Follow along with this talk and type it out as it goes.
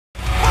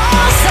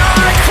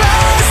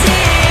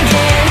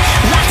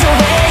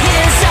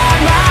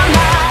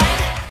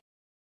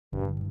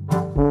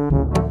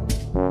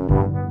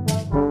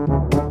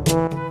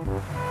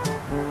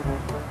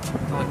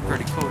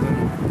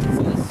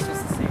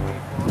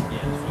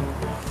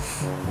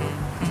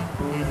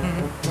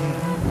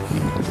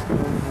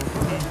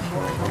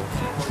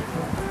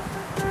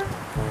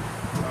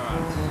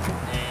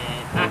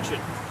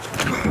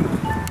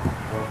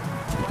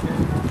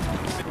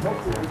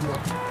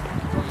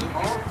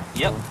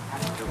Yep.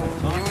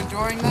 Are you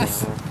enjoying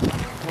this?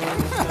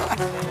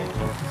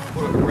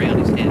 Put it around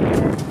his head.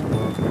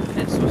 And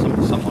then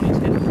some on his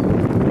head.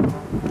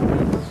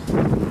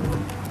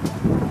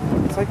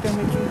 It's like they're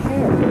making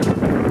hair.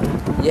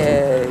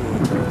 Yay!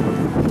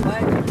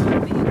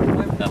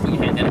 Put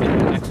your hand down a bit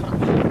more next time.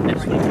 And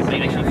so you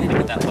can actually flick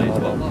it that way as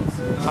well.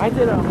 I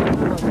did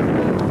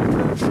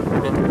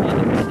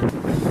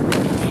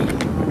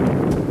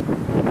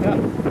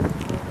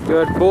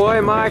Good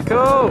boy,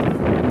 Michael!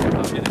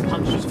 Yeah, the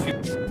punch just a few.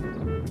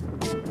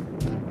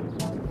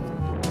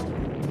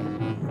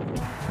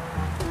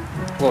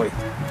 Boy.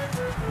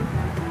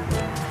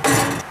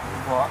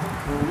 What?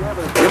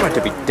 You're about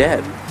to be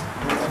dead.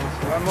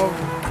 I'm over.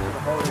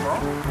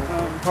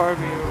 Part of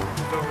me is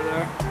over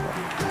there.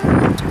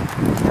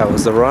 That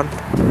was the run.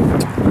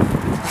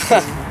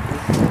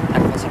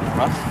 That wasn't a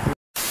run.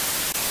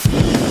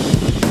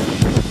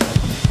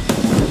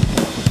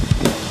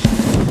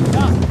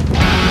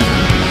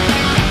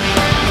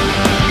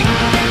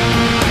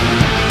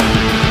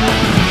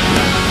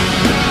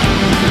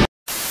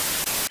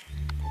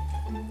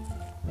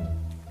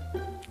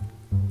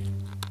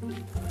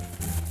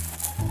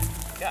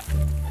 Yeah.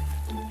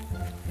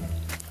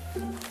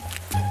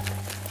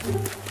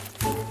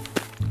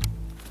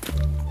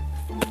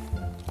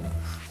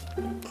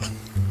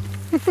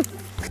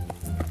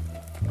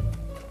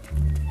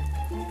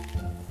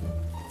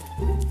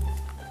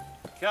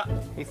 Yeah.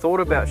 He thought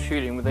about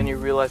shooting, but then he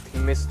realized he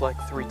missed like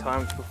 3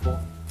 times before.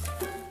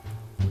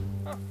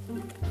 Oh,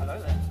 hello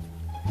there.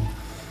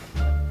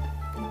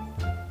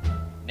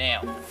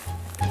 Now.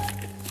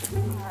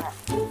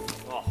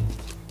 Oh.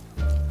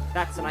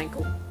 That's an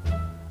ankle.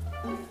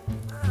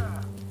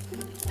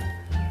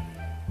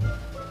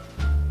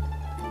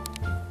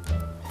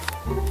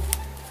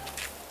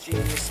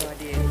 Genius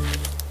idea.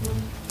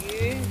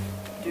 You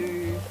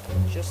do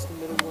just the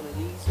middle one of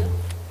these.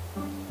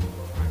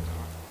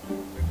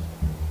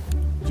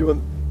 Do you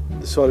want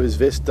the side of his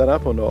vest done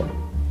up or not?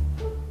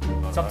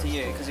 It's up to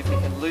you, because if we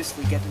can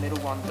loosely get the middle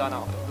one done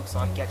up, it looks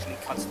like he actually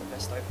cuts the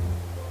vest open.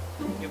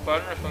 Yeah, but I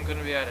don't know if I'm going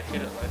to be able to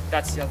hit it though.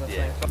 That's the other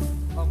thing.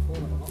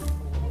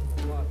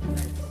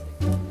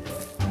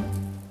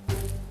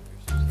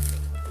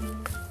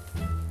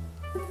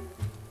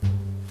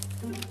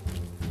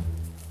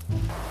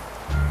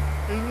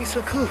 Ain't he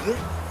so cool, huh?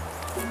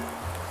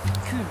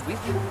 Cool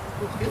with you.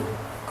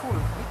 Cool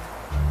with you.